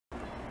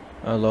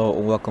Hello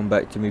and welcome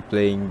back to me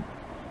playing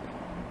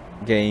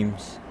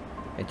games,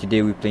 and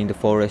today we're playing the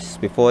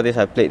forest. Before this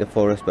I played the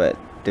forest, but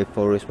the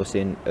forest was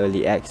in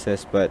early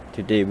access, but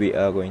today we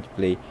are going to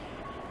play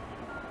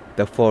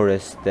the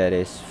forest that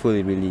is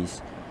fully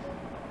released.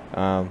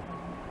 I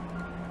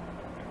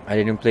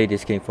didn't play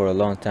this game for a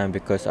long time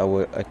because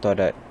I thought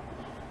that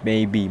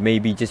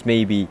maybe just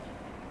maybe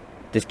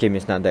this game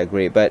is not that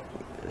great, but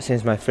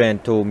since my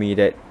friend told me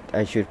that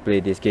I should play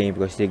this game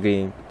because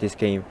this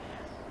game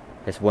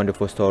has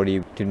wonderful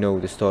story, to know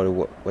the story,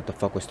 what the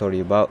fuck was story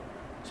about.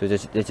 So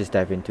let's just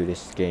dive into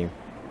this game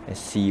and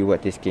see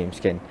what this game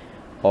can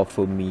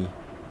offer me.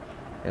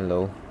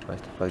 Hello, what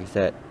the fuck is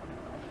that?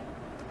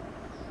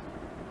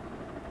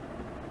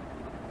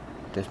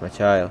 That's my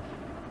child.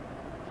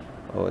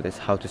 Oh, that's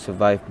how to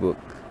survive book.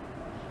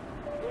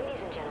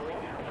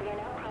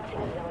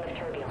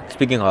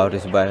 Speaking of how to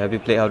survive, have you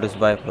played how to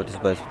survive? How to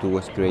survive 2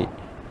 was great.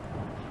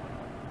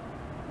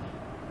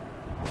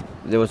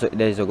 There's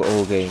an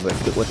old game, but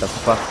what the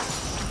fuck?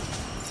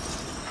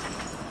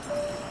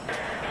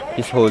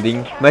 He's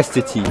holding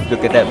Master Chief.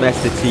 Look at that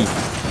Master Chief.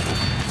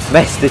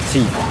 Master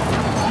Chief.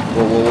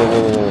 Whoa, whoa, whoa,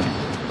 whoa, whoa.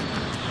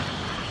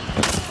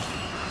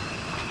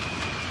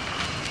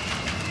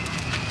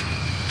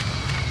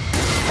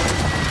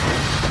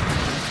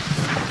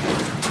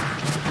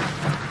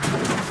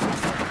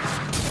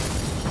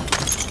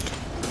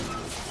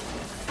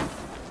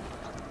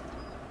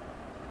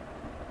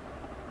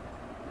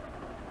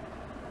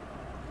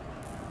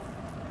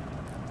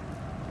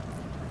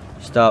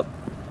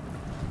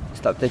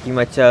 Stop taking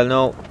my child.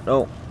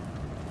 No.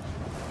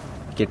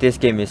 Okay, this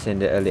game is in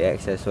the early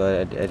access,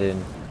 so I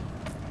didn't.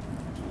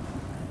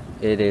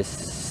 It is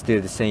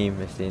still the same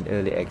as in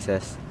early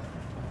access,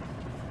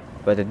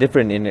 but the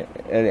difference in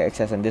early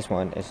access and this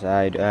one is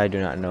I do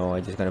not know.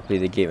 I'm just gonna play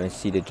the game and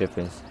see the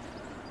difference.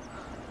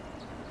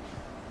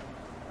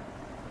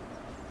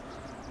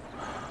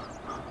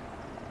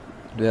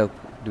 Do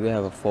we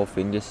have a 4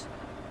 fingers?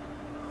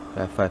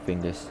 I have 5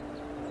 fingers.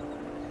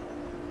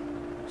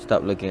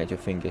 Stop looking at your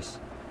fingers.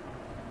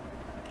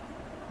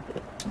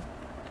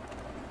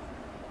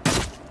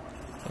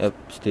 Yep,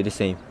 stay the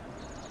same.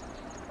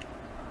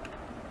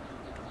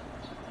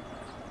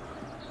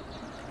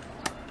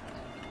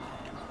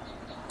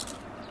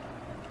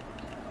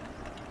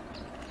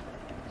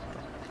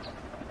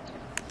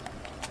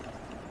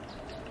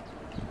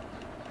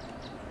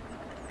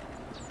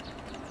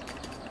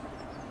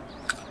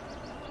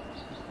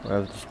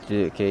 Well, just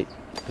do it. Okay,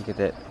 look at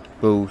that.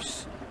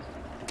 Booze,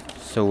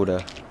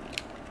 soda,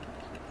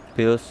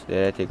 pills.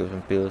 Yeah, I take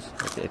some pills.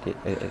 I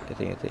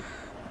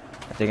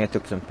think I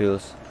took some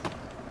pills.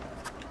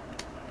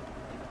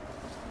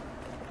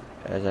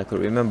 As I could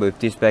remember, if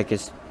this bag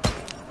is,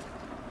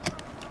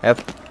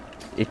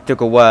 it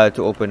took a while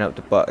to open up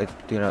the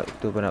to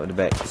open up the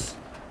bags.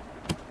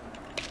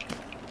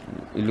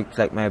 It looks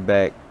like my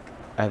bag.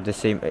 I have the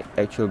same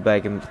actual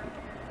bag in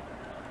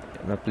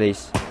my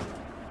place.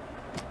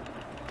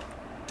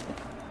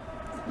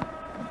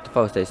 What the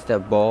fuck was that? Is that a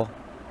ball?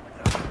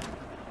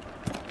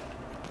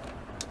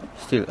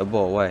 Still a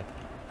ball. Why?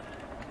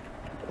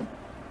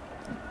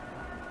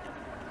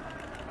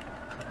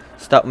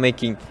 Stop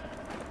making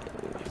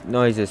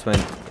noises when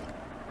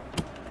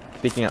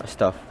picking up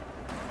stuff.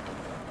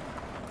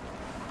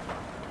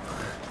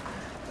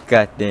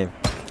 God damn.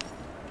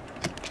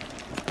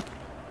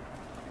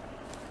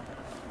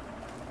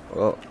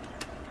 Oh.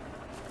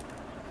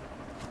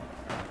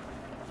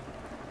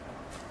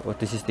 Oh,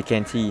 this is the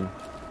canteen.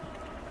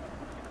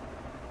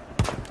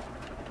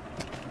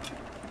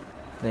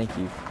 Thank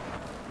you.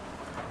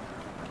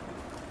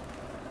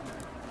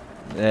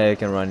 There, you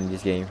can run in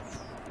this game.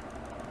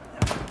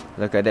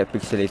 Look at that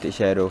pixelated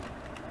shadow.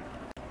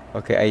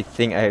 Okay, I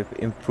think I've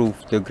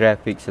improved the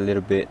graphics a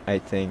little bit, I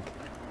think.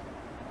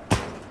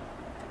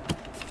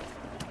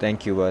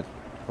 Thank you, bud,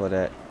 for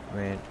that,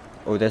 man.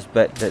 Oh, that's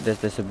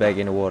a bag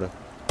in the water.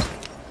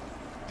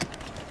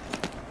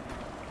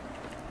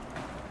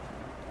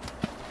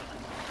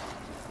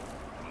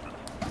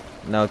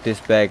 Now this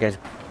bag has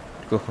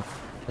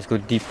go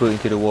deeper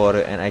into the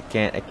water, and I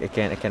can't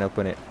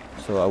open it.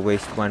 So I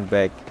waste 1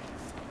 bag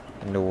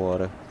in the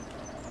water.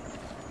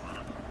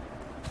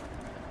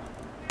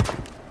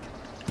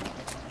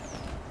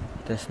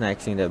 The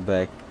snacks in that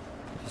bag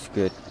is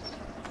good.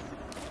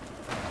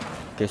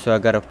 Okay, so I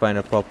gotta find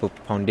a proper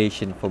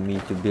foundation for me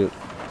to build,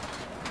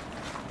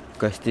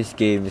 because this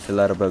game is a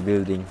lot about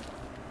building.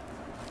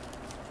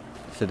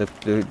 So the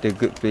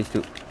good place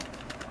to.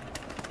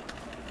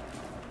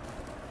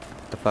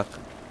 The fuck?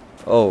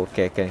 Oh,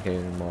 okay, I can't get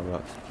any more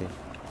rocks. Okay.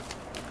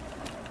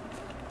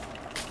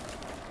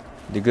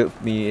 The good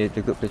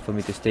place for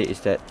me to stay is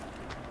that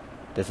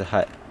there's a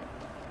hut.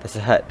 There's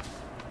a hut.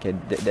 Okay,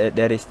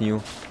 that is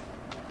new.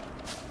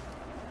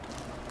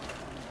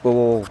 Whoa,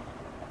 whoa, whoa.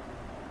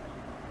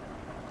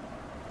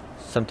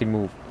 Something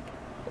moved.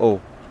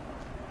 Oh.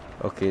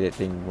 Okay, that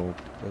thing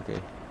moved.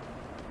 Okay.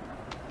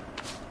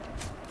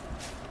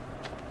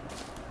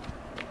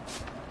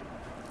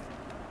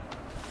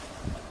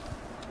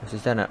 What's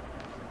this done up?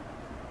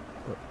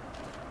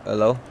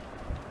 Hello?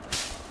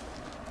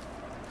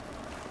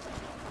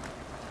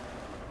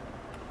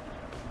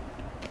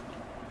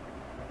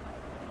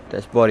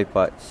 That's body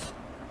parts.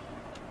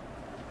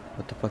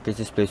 What the fuck is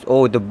this place?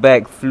 Oh, the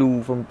bag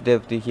flew from there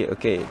to here.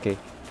 Okay, okay.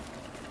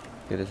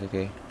 Okay, that's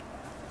okay.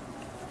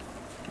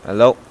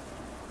 Hello?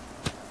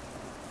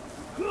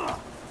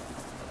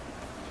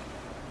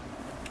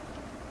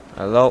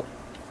 Hello?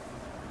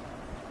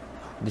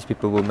 These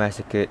people were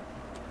massacred.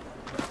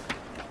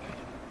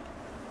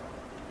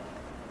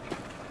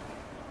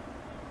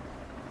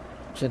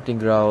 Something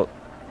growled.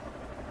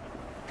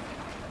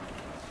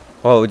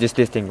 Oh, just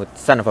this thing. What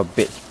son of a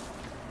bitch.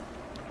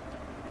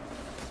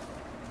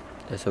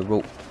 There's a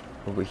rope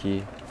over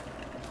here.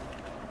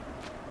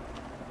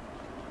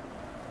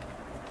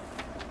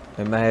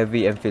 Am I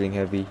heavy? I'm feeling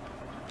heavy.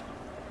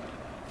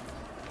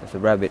 There's a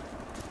rabbit.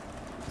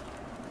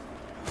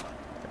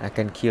 I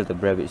can kill the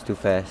rabbits too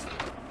fast.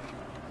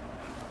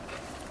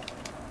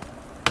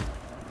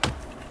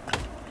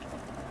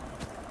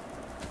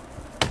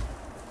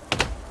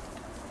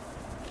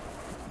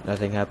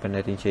 Nothing happened,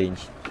 nothing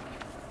changed.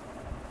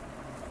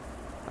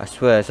 I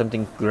swear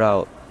something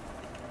growled.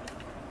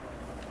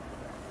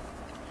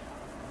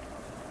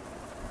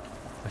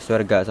 I swear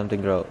to God,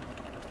 something growled.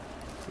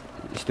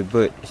 It's the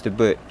bird, it's the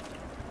bird.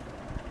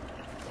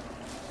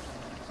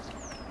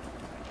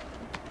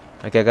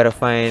 Okay, I gotta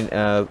find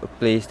a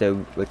place that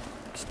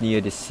is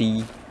near the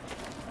sea,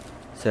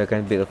 so I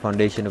can build a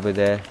foundation over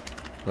there.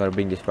 I gotta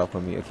bring this rock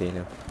for me. Okay,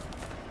 no,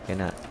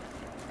 cannot.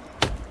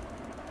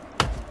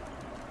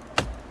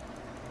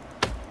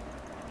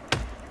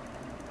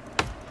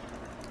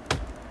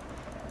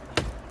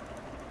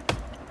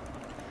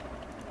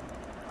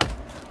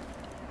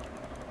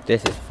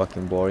 This is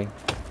fucking boring.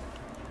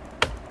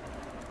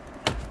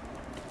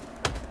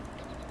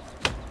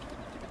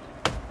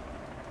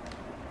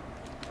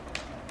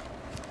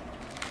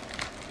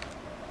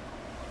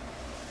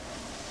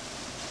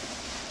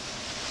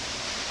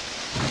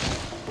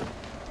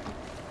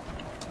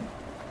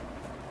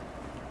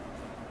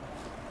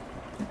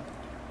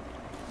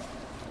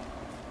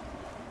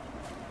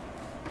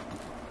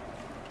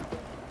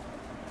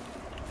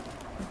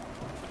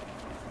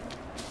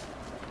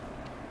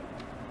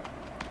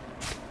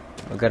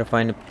 I gotta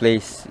find a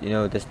place. You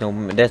know, there's no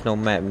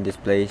map in this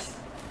place.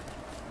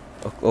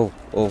 Oh!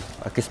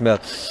 I can smell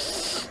the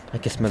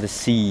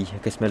sea. I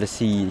can smell the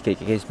sea. Okay,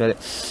 can you smell it?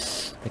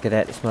 Look at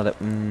that. Smell that.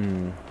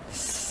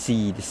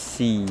 The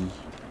sea.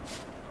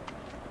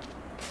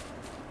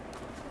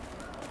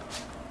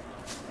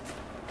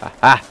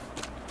 Ah!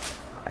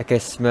 I can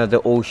smell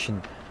the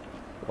ocean.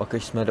 I can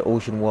smell the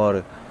ocean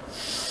water.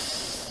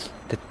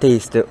 The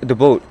taste. The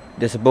boat.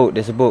 There's a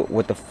boat.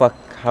 What the fuck?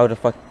 How the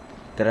fuck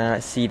did I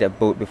not see that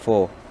boat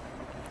before?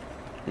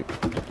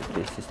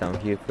 This is down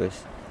here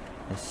first.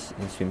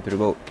 And swim to the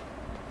boat.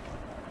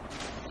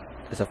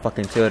 There's a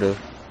fucking turtle.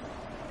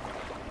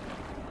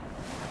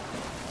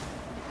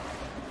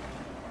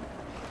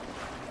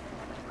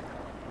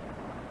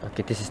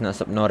 Okay, this is not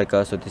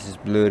Subnautica, so this is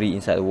blurry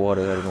inside the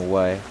water. I don't know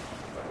why.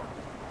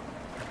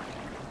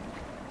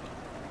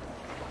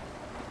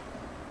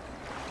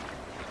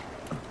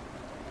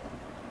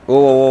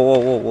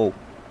 Whoa.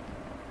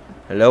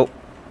 Hello?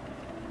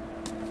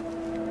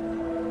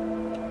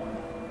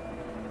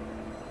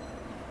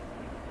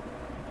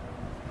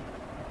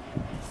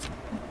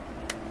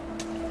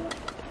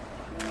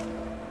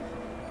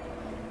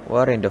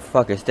 What in the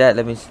fuck is that?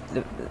 Let me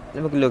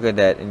look at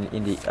that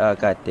in the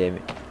god damn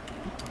it.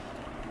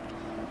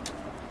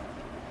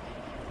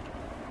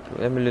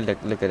 Let me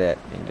look at that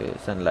in the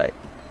sunlight.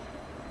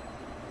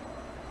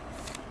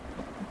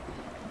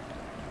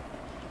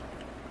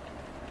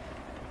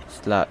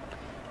 Slug.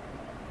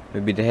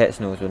 Maybe the head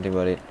knows something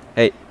about it.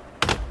 Hey,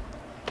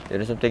 you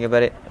know something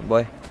about it,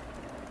 boy?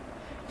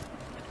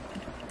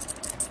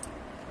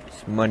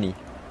 It's money.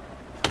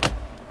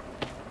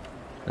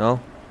 No?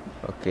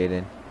 Okay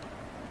then.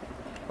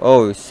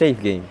 Oh,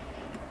 save game.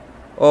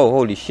 Oh,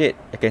 holy shit.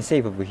 I can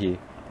save over here.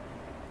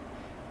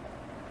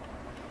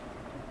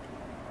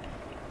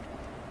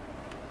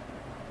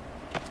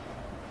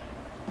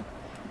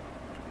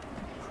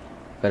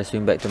 Gotta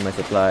swim back to my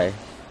supply.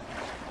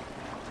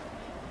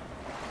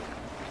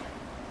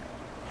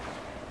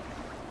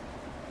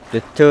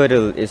 The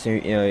turtle is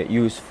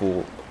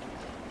useful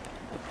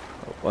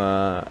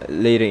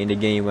later in the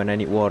game when I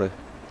need water.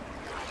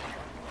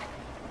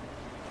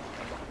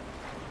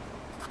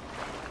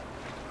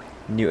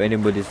 New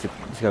animal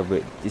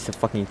discovered. It's a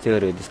fucking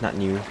turtle. It's not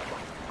new.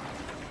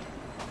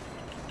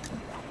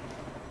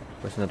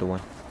 Where's another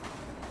one?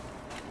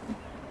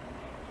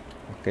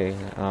 Okay.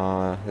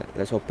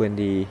 Let's open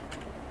the.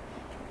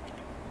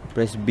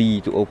 Press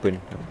B to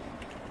open.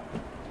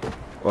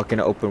 Or can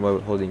I open while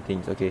holding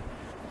things? Okay.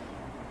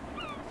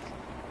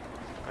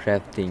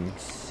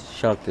 Craftings,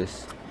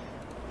 shelters.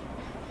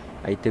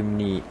 Item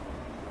need.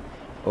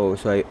 Oh,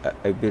 so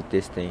I built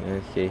this thing.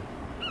 Okay.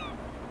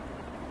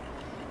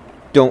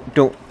 Don't.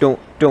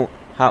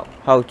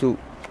 How to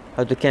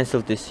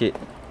cancel this shit?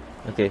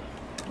 Okay.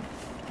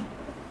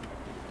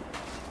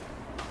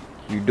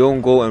 You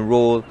don't go and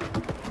roll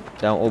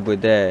down over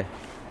there.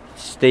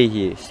 Stay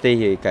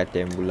here,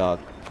 goddamn bullock.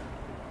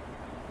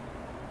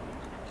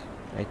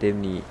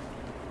 Item need.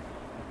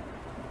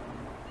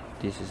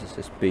 this is a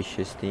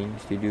suspicious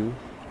things to do.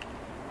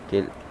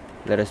 Okay,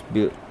 let us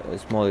build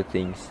smaller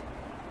things.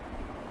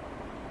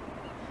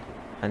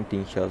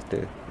 Hunting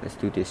shelter. Let's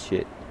do this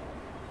shit.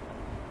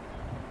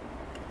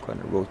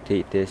 Gonna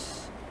rotate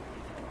this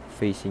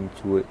facing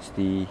towards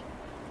the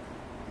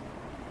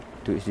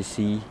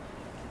sea.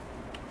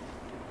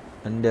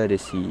 Under the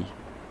sea.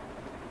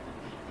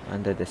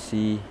 Under the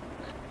sea.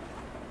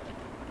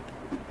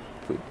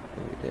 Put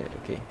over there.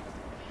 Okay.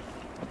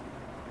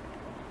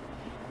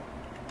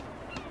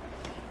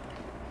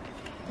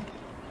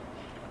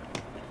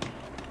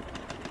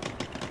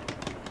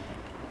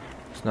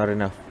 It's not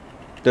enough.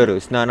 Turtle,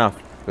 it's not enough.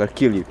 I gotta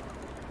kill you.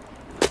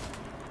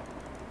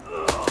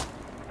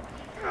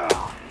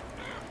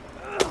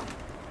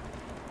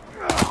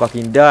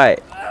 Fucking die.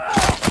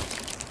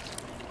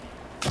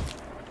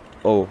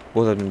 Oh,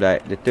 both of them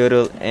died. The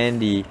turtle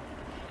and the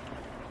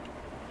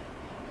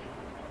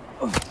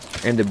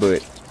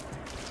bird.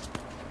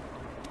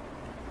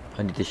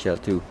 I need the shell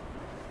too.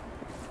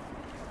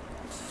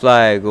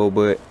 Fly, go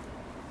bird.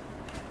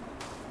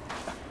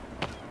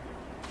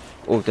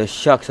 Oh, there's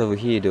sharks over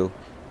here though.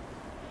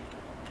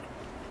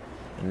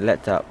 And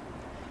laptop.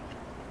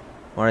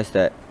 What is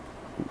that?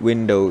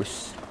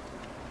 Windows.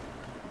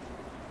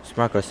 It's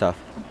Microsoft.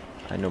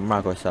 I know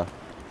Microsoft.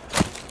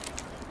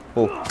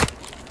 Oh.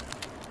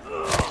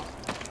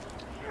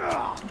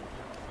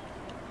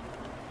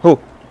 Oh.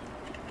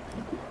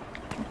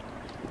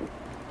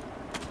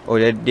 Oh,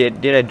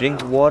 did I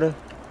drink water?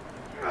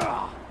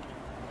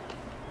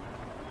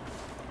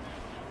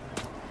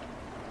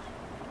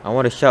 I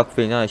want a shark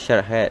fin, not a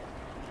shark head.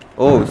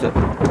 Oh, so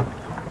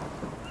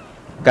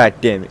God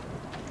damn it.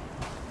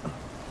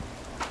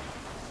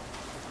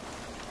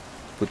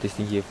 Put this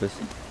thing here first.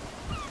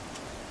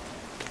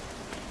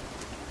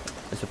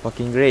 It's a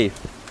fucking grave.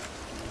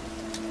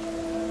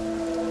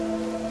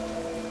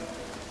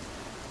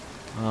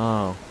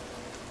 Oh.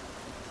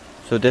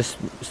 So there's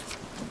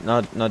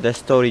not there's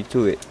story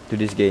to it, to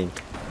this game.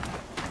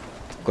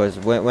 Because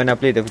when I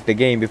played the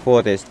game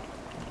before this,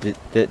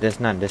 there's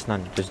none.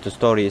 Just the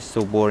story is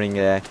so boring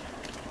that I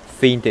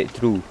fainted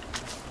through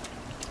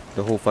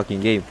the whole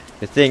fucking game.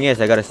 The thing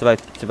is, I gotta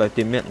survive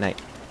till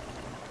midnight.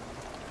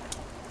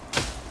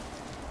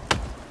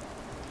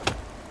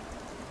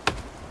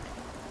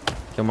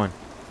 Come on,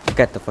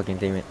 get the fucking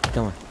thing, man.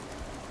 Come on.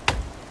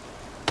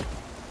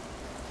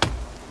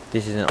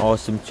 This is an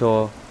awesome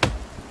chore.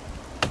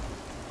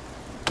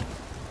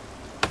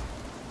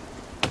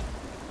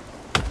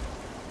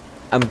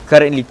 I'm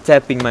currently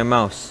tapping my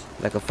mouse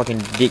like a fucking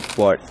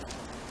dickboard.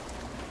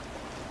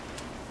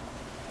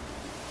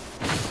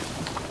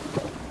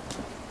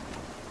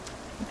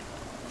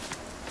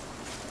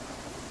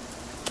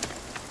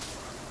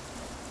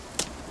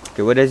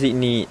 Okay, what does it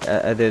need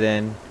other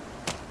than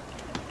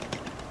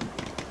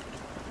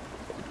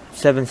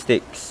 7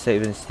 sticks?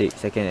 7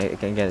 sticks. I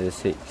can get the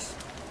 6.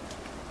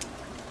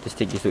 The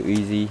stick is so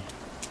easy.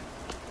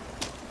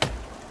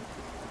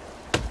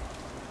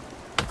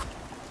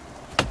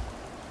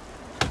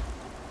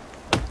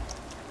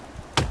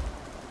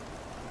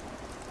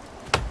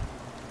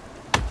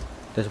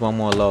 There's one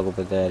more log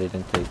over there I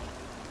didn't take.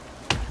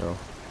 So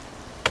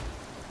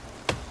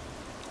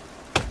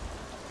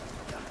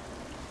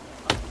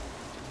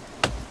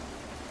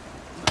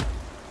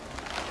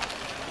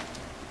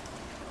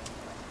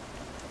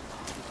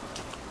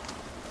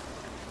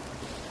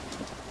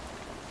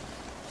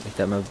is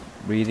that my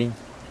breathing?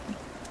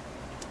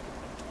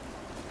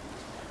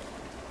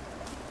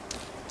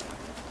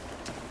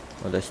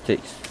 Oh, the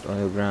sticks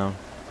on the ground.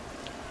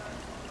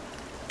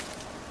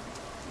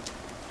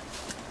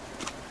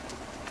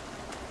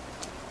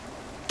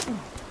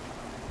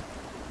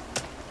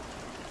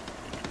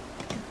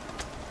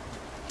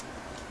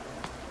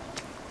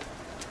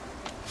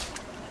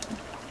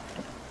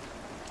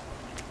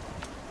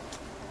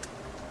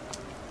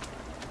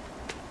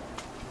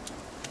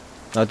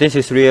 Now this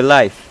is real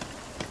life.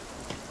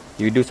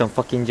 You do some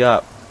fucking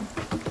job.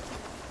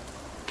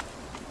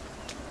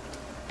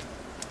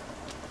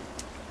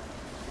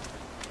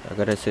 I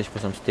gotta search for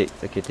some sticks.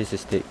 Okay, this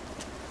is stick.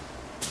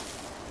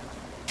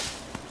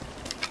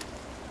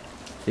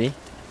 See?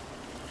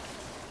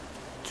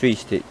 3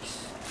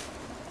 sticks.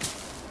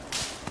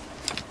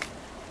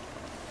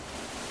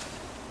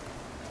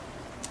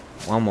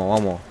 One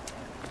more.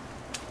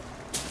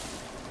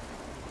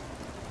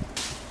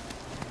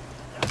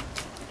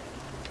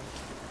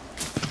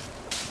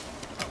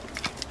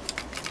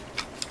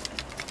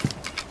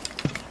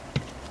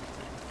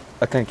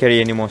 I can't carry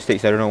any more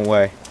sticks, I don't know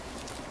why.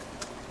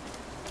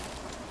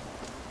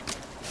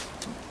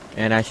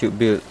 And I should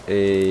build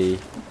a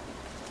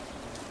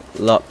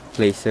lock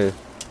placer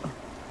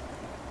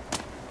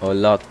or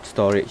lock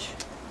storage.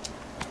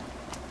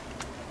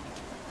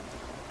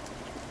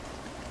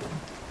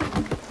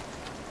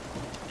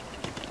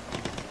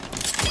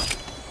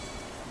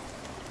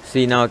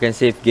 See, now I can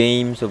save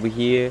games over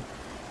here.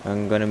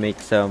 I'm gonna make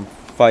some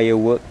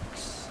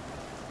fireworks.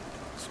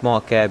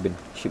 Small cabin.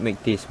 Should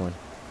make this one.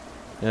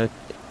 You know,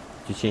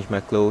 to change my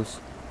clothes.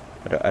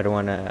 I don't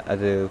want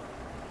other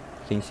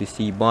things you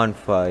see: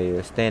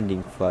 bonfire,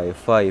 standing fire,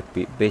 fire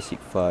pit, basic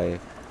fire.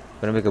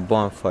 I'm gonna make a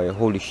bonfire.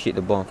 Holy shit,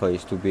 the bonfire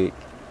is too big.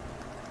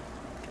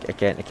 I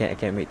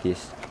can't make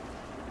this.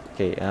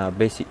 Okay,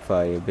 basic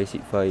fire.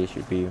 Basic fire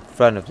should be in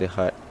front of the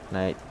hut.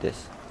 Like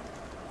this.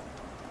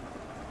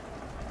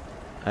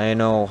 I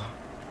know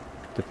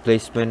the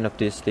placement of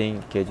this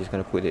thing. Okay, just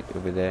gonna put it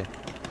over there.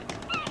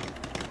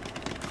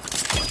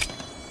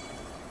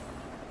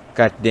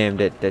 God damn,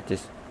 that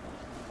just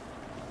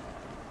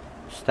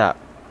stop.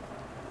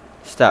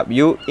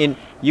 You in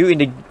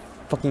the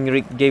fucking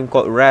game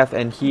called Wrath,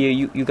 and here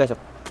you guys are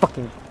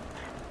fucking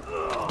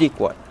dick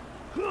what?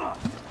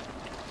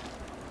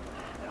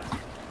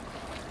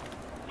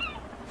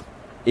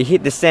 It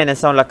hit the sand and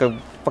sound like a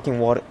fucking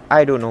water.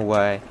 I don't know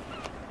why.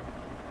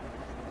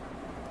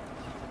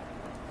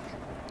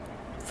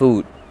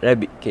 Food,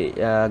 rabbit, okay,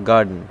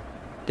 garden.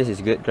 This is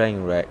good,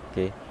 drying rack,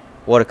 okay.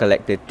 Water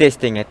collector. This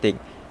thing, I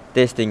think,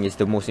 this thing is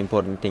the most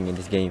important thing in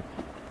this game.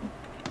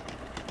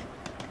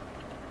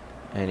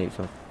 I need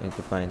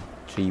to find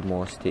 3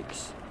 more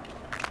sticks.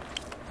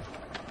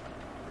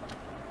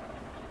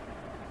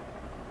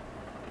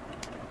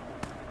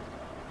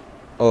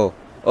 Oh,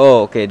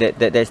 okay.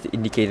 That's the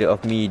indicator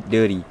of me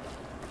dirty.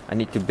 I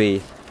need to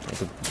bathe.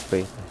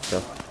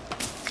 Myself.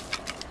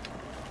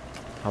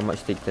 How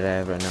much stick do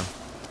I have right now?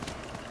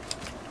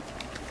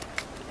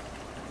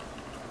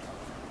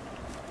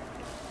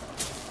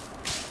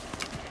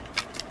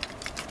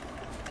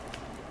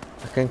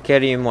 I can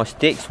carry more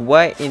sticks.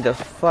 Why in the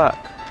fuck?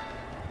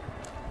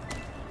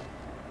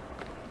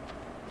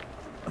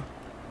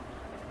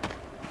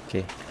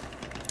 Okay.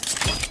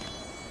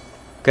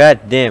 God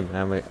damn,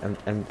 I'm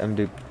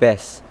the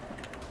best.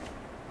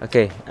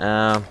 Okay,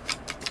 I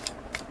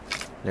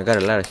got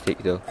a lot of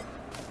sticks though.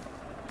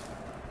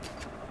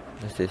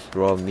 What's this?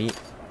 Raw meat.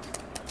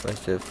 Where's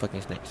the fucking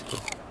snacks? Okay.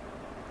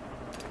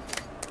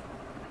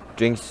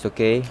 Drinks is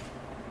okay.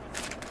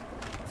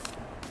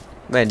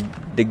 Man,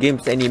 the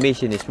game's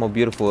animation is more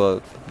beautiful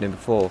than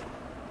before.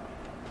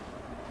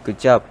 Good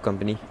job,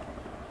 company.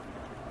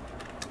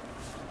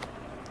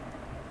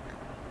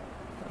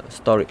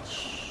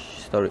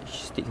 Storage,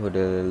 stick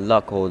holder,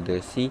 lock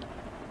holder. See,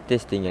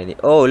 this thing I need.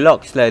 Oh,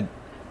 lock sled.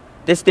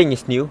 This thing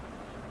is new.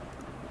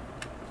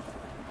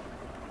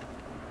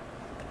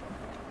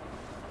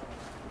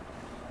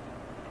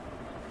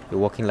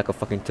 You're walking like a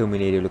fucking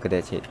Terminator. Look at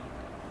that shit.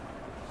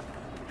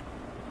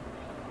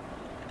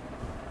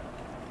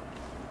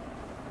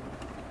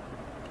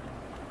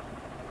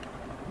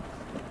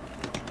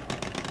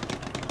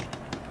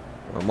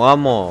 One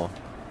more.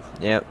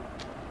 Yep.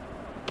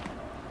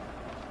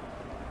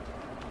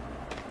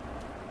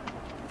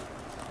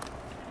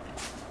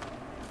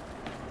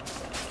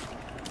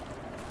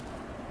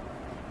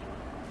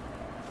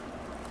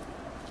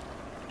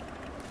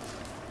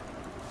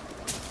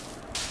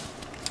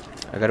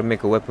 I gotta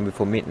make a weapon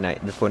before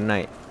midnight, before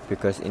night,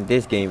 because in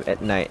this game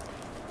at night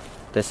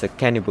there's a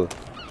cannibal.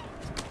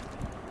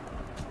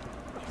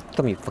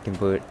 Come here, fucking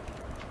bird.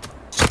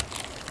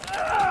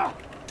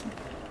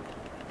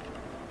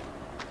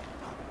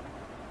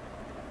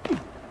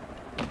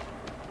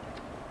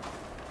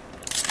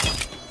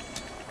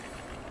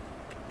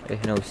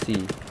 No,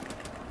 see.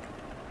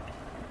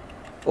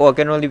 Oh, I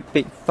can only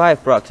pick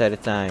 5 rocks at a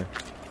time.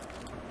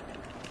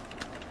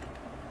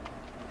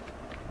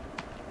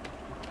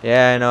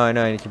 Yeah, I know,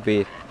 I need to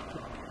bathe.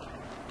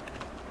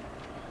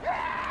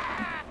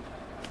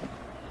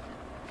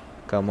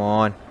 Come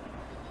on.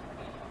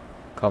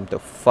 Calm the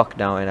fuck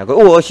down and I go.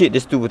 Oh shit,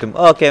 there's 2 of them.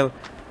 Okay.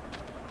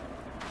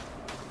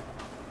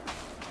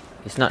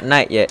 It's not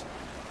night yet.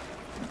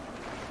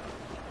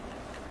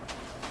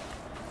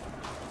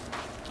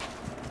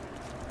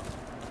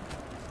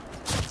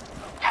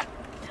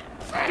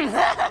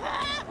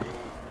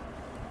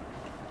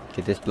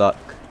 Get this block.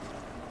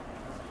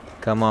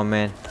 Come on,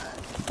 man.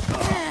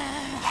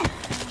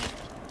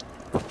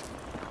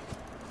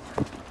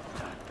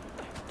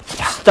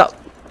 Stop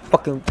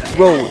fucking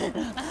roll.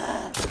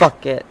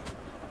 Fuck it.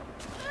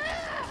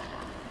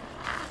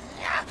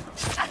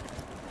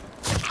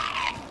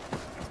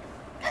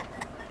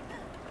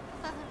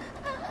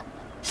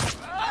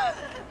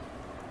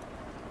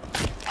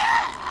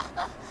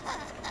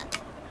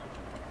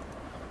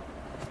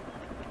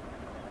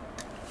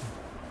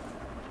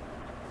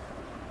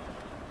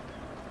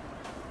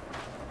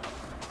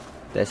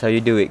 That's how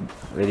you do it,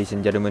 ladies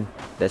and gentlemen.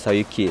 That's how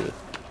you kill.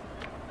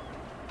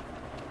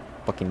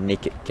 Fucking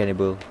naked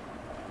cannibal.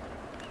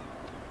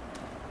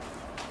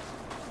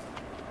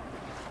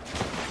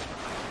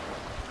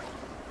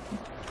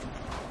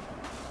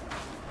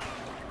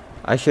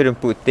 I shouldn't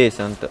put this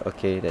on the.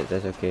 Okay,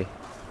 that's okay.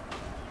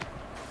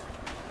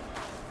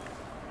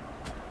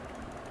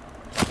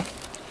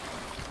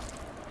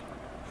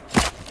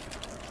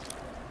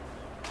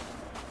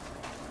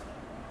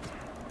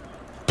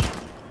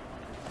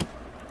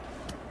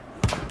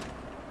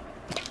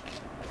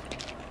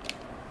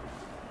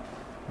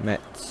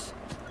 Mets.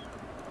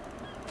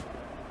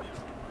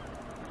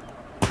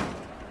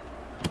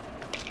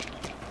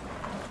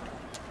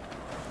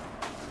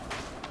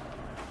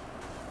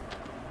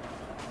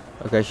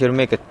 Okay, I should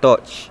make a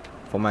torch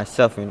for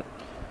myself.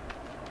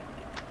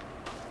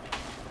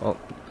 Oh,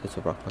 it's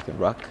a rock, fucking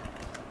rock.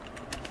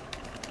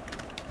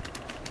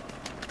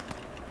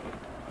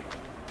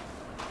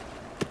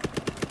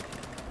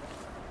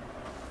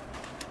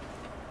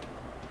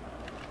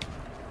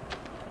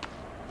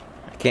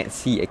 I can't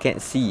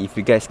see. If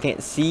you guys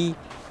can't see,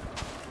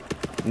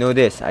 know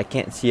this, I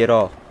can't see at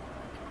all.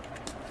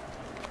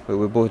 But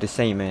we're both the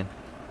same, man.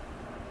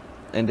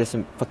 And there's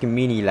some fucking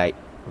mini light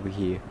over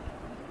here.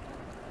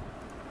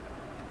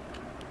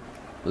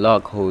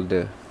 Lock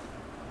holder.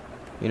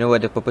 You know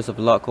what the purpose of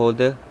lock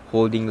holder?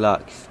 Holding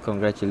locks.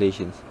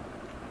 Congratulations.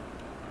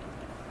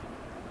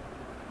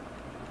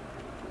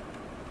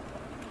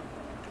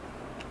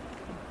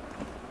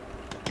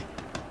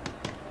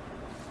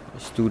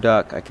 It's too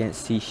dark. I can't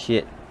see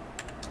shit.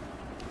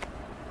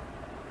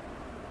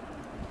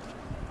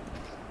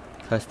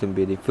 Custom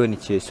building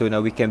furniture. So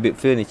now we can build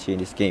furniture in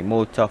this game.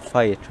 Molotov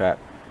fire trap.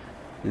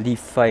 Leaf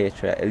fire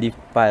trap. Leaf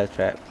pile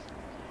trap.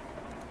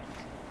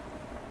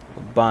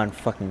 Barn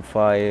fucking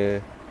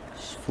fire.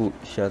 Food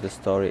shelter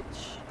storage.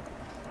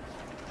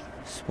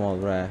 Small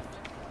raft.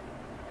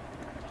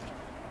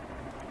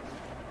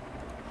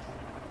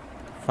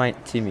 Find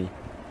Timmy.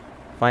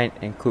 Find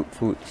and cook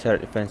food.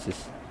 Set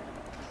defenses.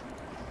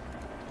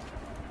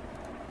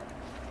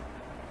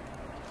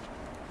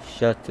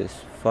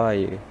 Shelters.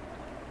 Fire.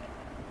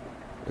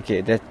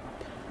 Okay, that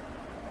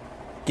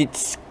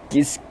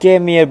it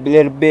scared me a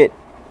little bit.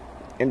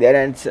 And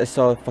then I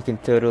saw a fucking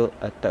turtle.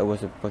 I thought it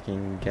was a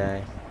fucking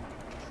guy.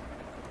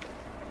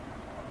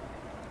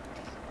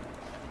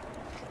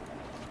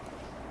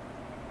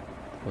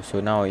 Oh,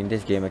 so now in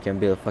this game I can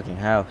build a fucking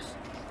house.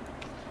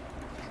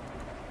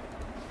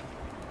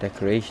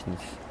 Decorations.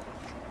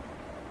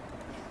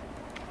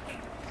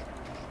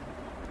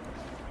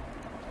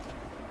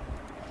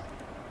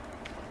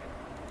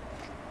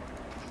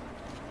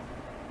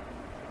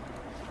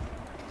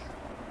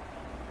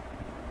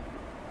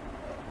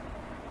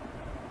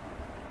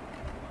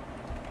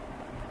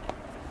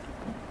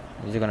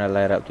 Is it gonna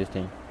light up this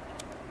thing?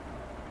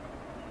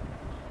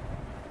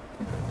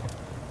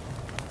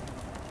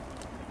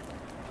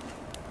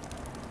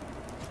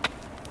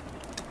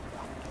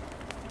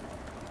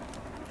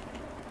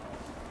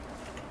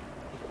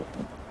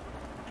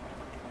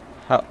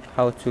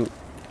 How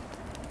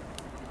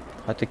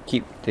to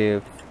keep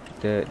the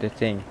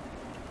thing?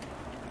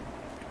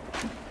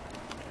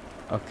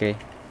 Okay.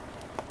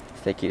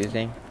 Does that keep the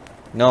thing?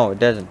 No, it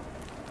doesn't.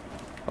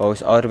 Oh,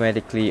 it's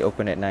automatically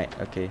open at night.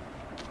 Okay.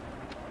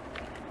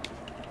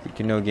 Good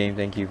to know, game.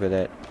 Thank you for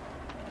that.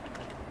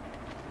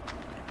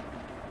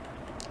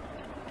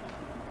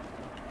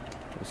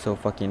 It's so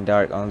fucking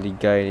dark, only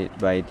guided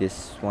by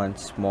this one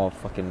small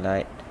fucking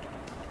light.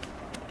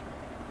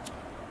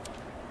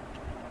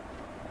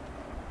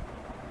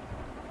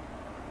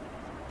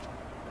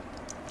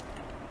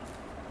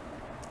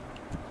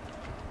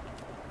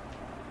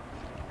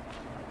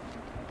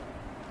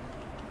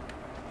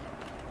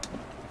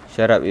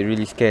 Shut up, it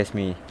really scares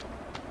me.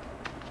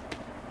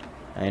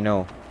 I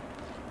know.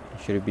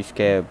 I shouldn't be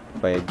scared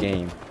by a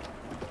game.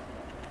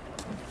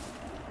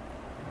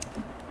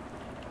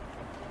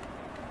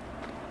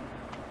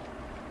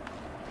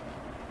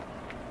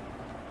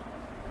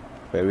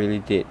 But I really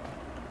did.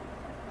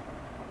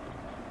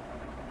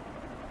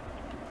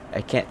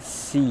 I can't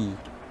see.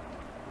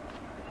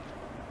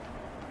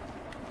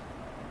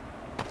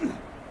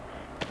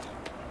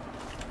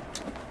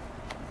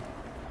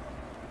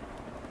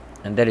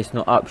 And there is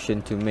no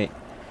option to make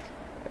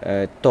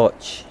a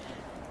torch.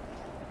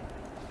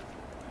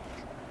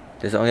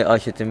 There's only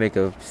option to make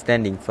a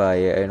standing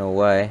fire. I don't know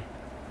why.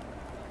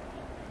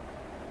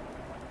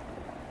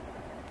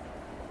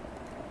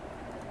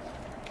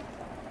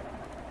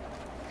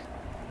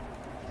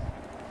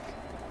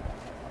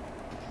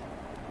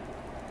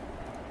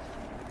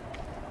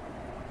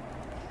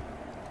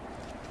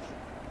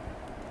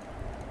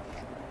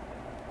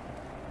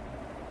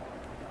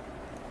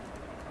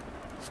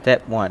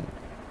 Step 1.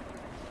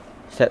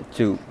 Step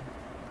 2.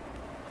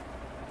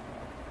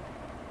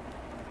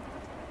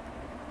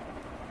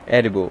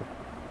 Edible.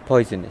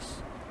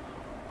 Poisonous.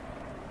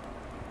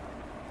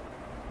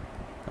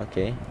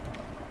 Okay.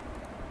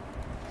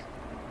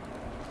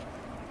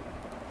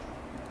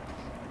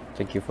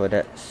 Thank you for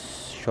that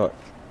short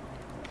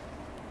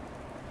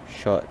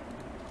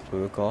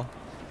what we call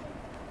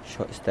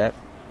short step.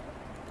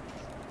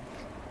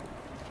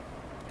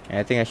 And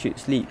I think I should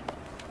sleep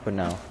for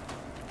now.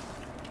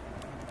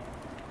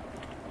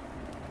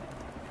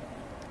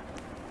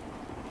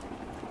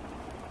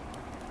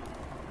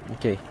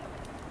 Okay,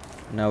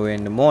 now we're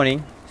in the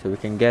morning, so we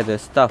can gather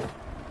stuff.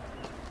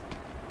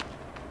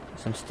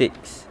 Some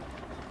sticks.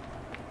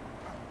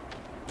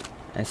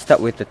 And start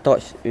with the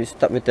torch. You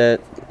start with the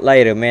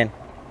lighter, man.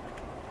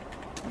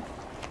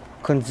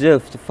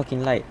 Conserve the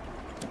fucking light.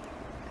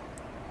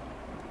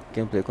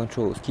 Gameplay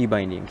controls, key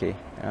binding, okay.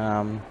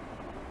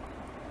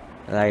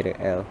 Lighter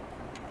L.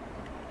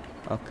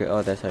 Okay,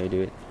 oh, that's how you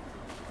do it.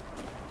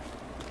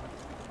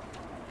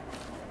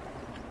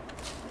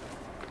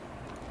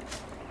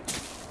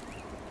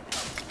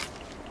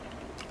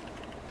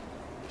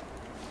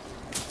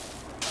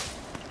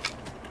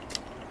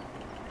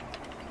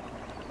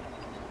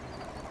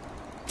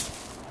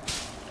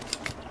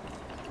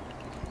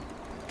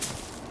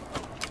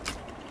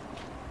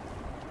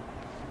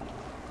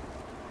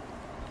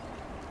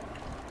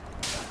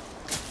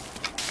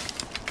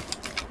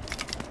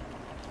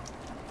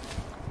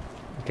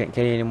 can't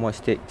carry any more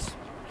sticks.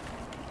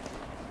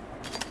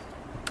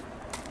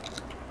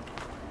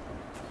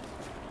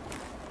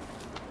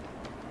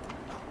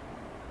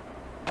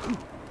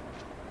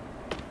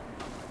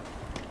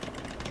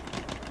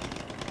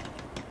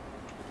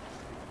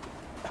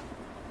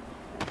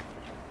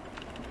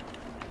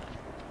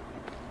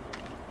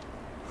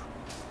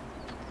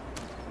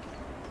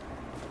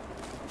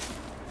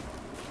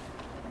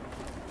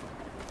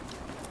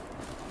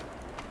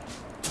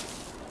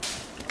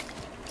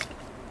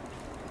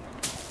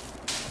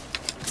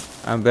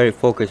 I'm very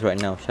focused right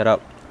now. Shut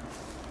up.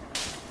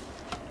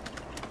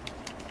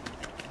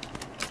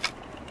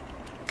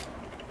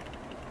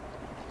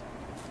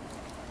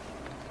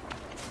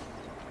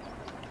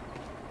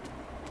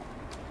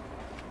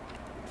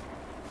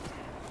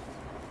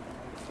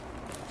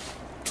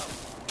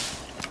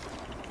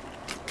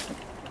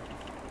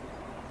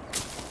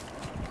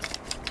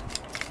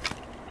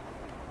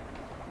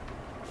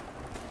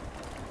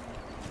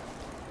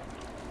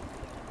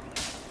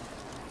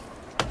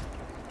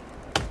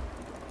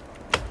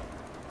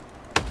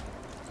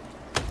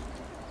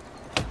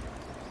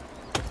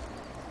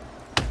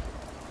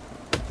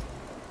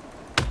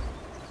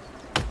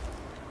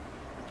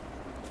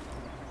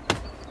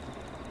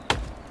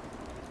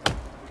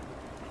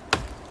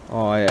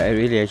 Oh,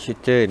 I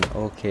should turn.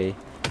 Okay.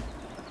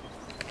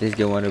 This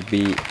game wanna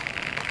be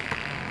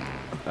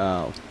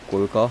what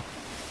we call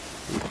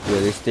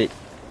realistic.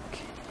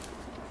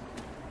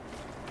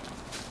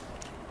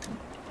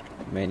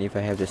 Man, if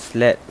I have the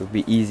sled, it would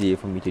be easier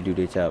for me to do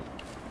the job.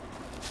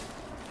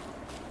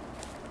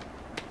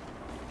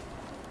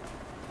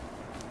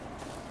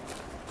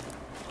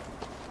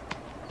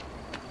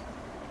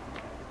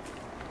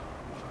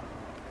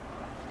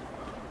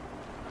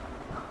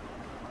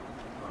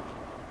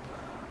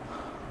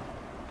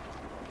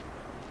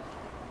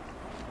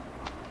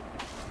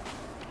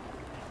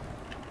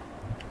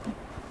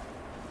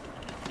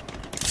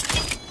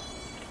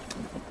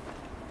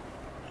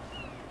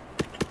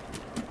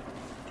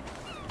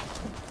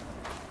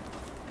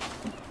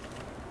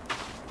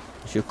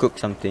 Should cook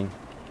something,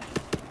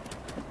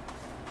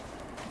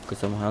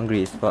 because I'm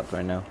hungry as fuck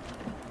right now.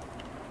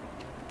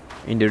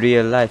 In the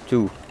real life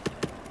too.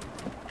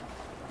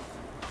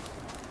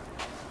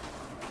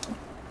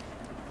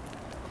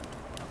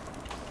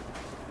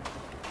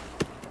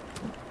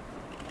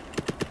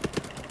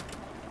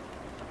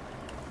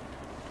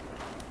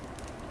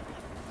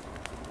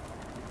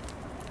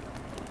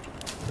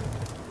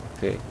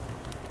 Okay.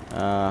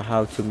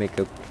 How to make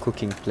a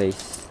cooking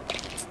place.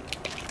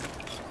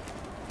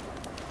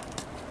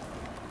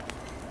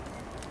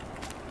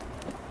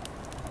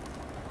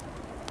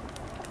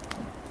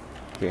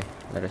 Okay,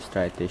 let us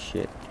try this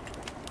shit.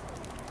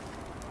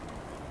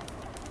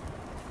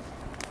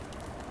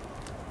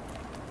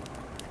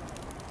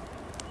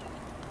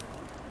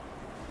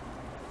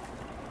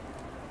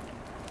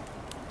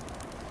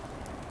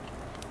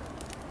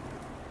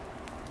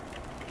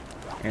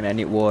 And I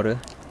need water.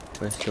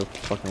 Where's the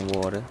fucking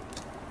water?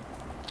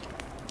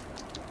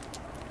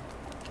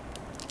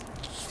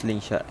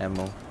 Slingshot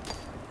ammo.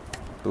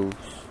 Boost.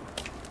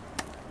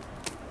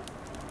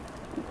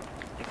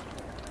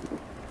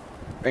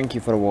 Thank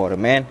you for the water,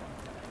 man.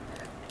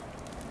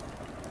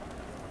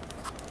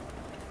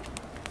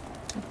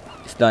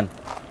 It's done.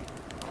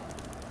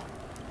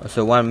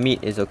 So one meat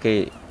is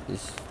okay.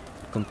 It's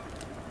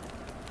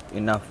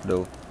enough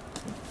though.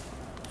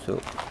 So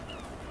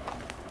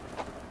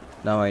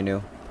now I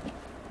know.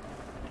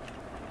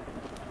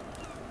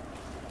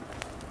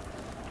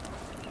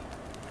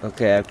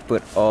 Okay, I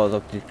put all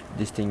of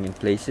this thing in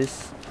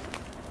places.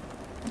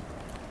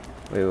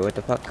 Wait, what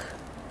the fuck?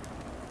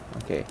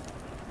 Okay.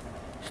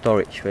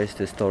 Storage, where's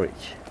the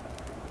storage?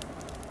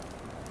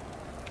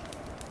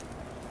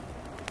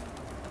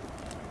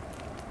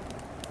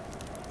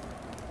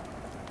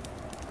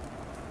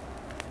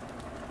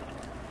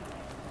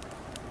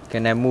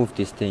 Can I move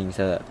these things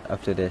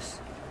after this?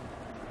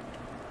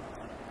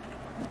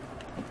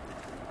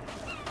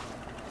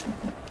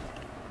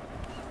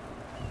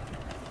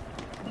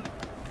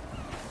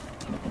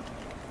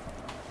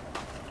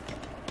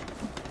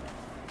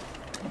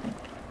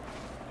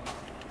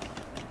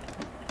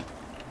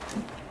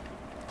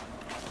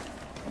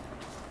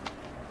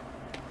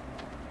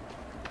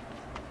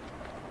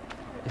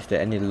 Is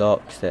there any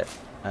logs that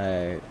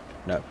I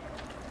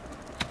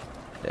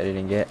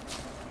didn't get?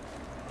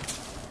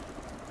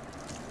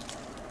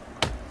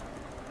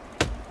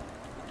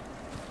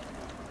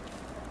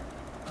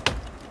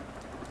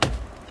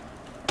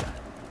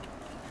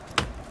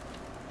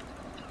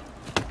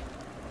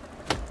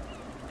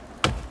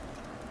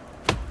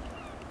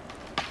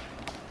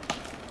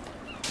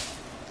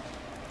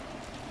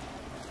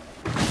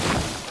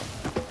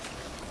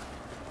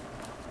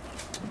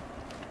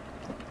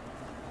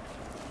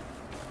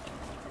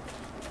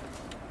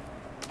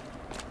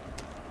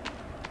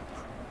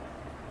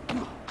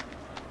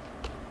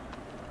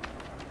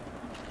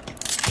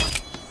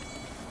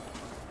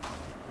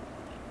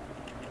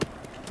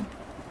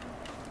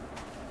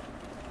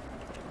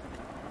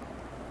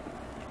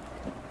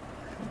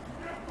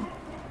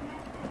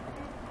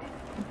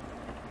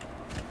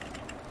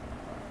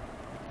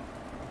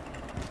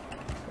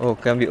 Oh,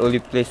 can we only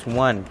place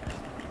one?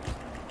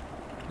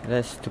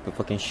 That's stupid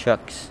fucking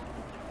shucks.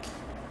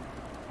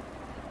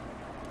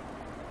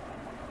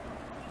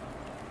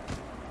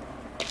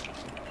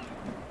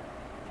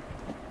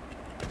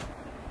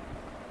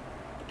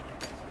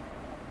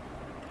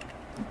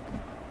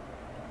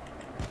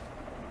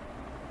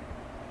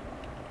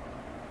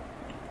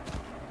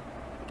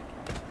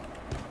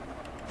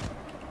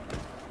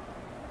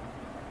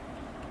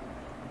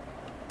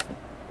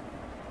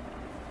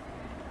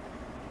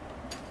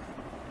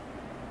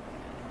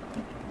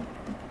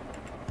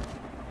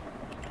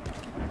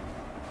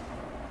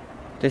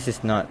 This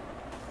is not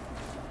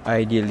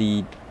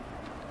ideally.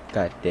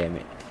 God damn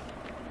it.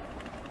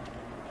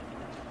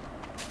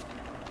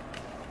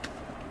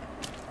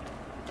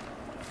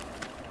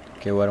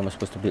 Okay, what am I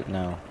supposed to build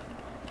now?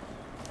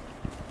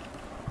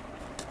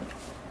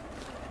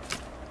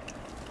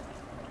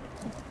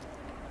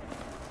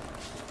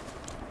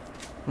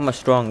 I'm a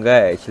strong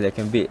guy actually. I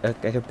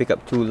can pick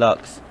up 2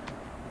 logs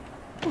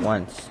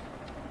once.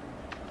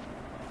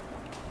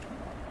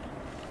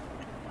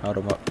 How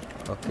do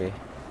I? Okay.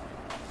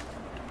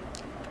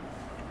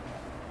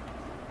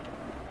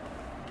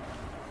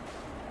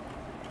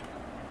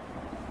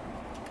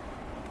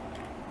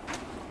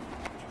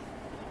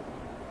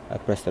 I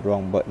pressed the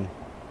wrong button.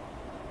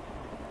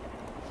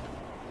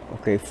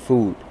 Okay,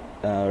 food.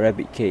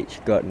 Rabbit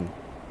cage, gotten.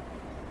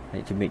 I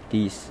need to make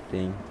these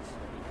things.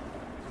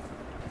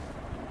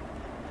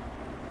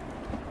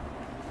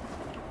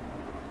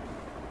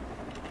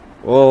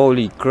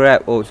 Holy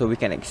crap! Oh, so we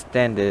can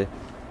extend the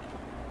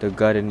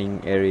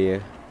gardening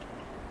area.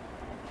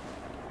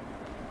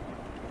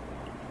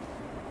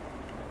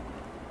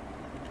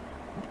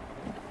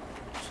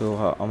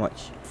 So how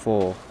much?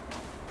 4.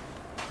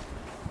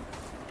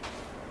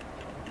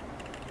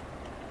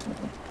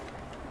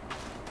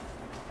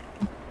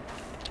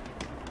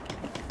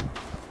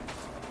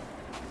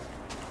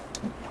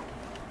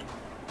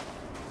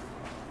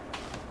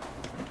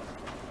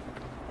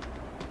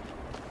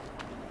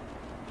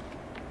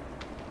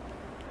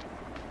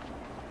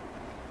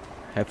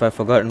 Have I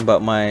forgotten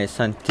about my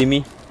son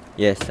Timmy?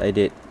 Yes, I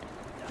did.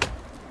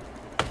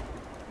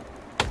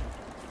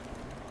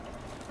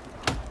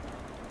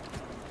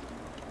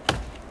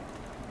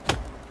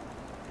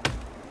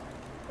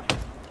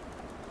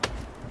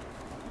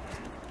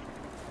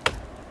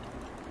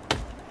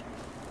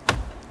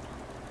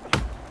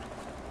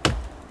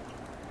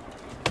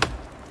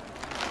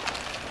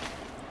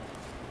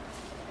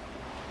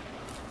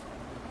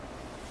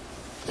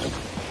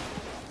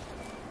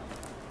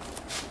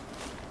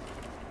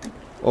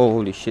 Oh,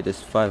 holy shit,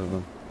 there's 5 of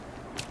them.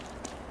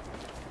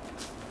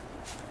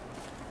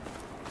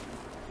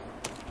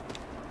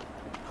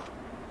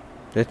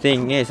 The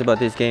thing is about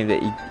this game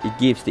that it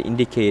gives the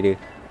indicator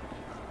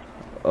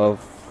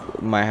of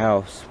my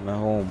house, my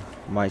home,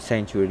 my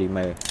sanctuary,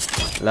 my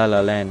La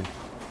La Land.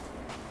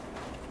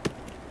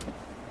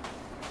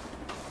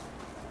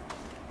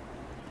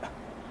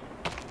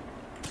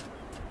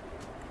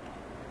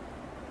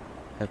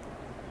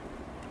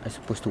 I'm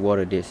supposed to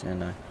water this,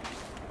 and I.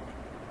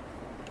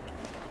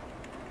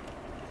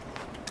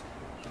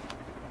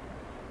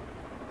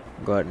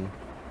 Garden,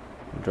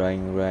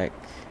 drying rack.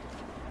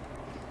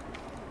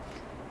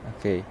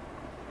 Okay,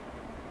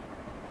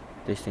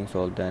 this thing's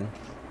all done.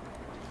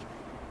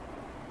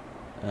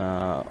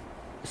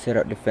 Set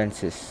up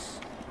defenses.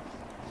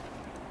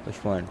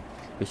 Which one?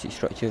 Basic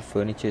structure,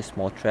 furniture,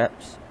 small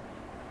traps.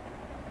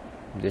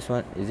 This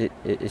one, is it?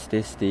 Is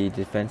this the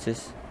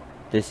defenses?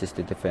 This is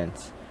the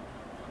defense.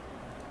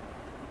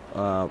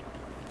 We're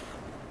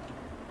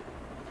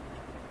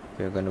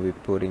gonna be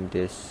putting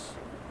this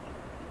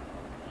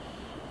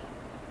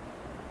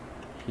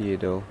here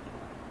though.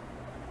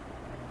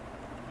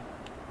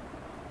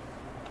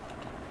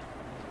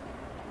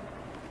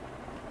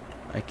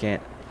 I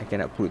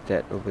cannot put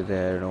that over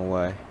there. I don't know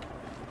why.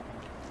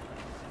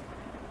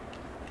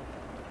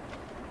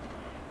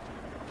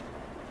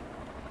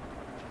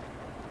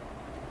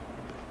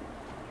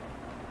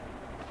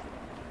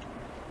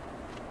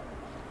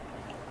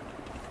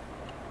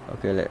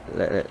 Okay,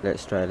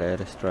 let's try.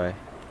 Let us try.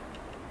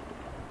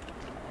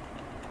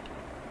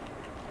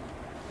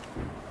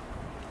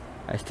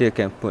 I still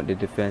can put the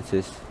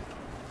defenses.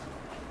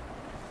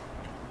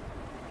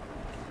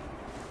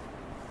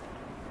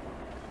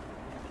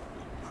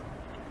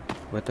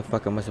 What the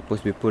fuck am I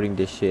supposed to be putting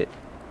this shit?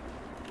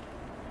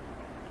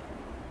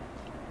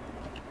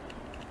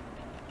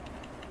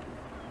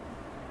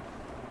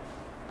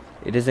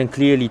 It doesn't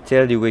clearly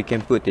tell you where you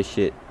can put this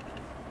shit.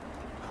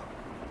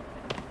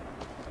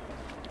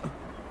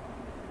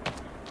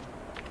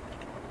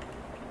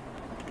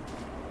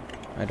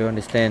 I don't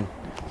understand.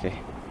 Okay.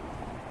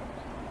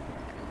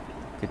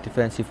 Okay,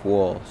 defensive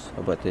walls.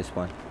 How about this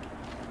one?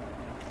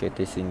 Okay,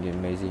 this thing is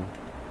amazing.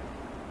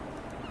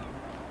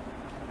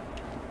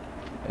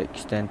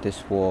 Extend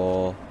this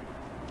wall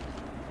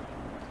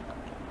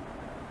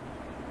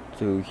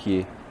to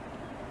here.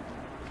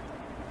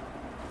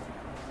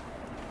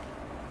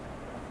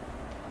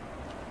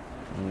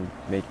 And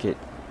make it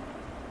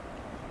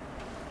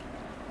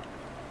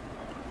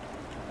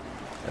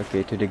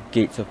Okay, to the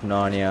gates of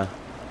Narnia.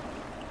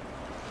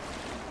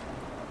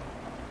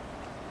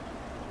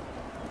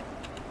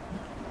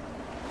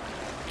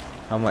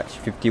 How much?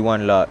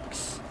 51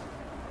 lakhs.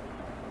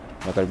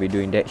 Not gonna be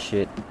doing that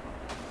shit.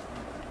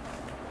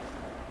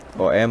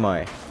 Or am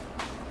I?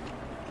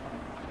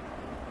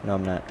 No,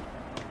 I'm not.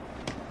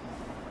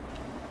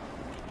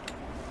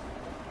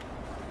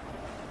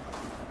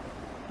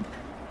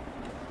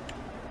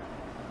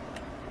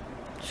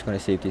 Just gonna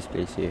save this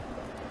place here.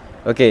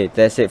 Okay,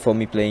 that's it for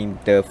me playing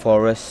the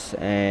forest,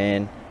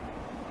 and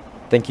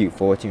thank you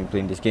for watching me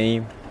playing this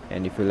game.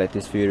 And if you like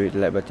this video, hit the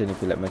like button.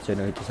 If you like my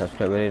channel, hit the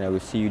subscribe button. I will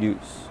see you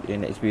dudes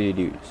in the next video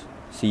dudes.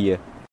 See ya.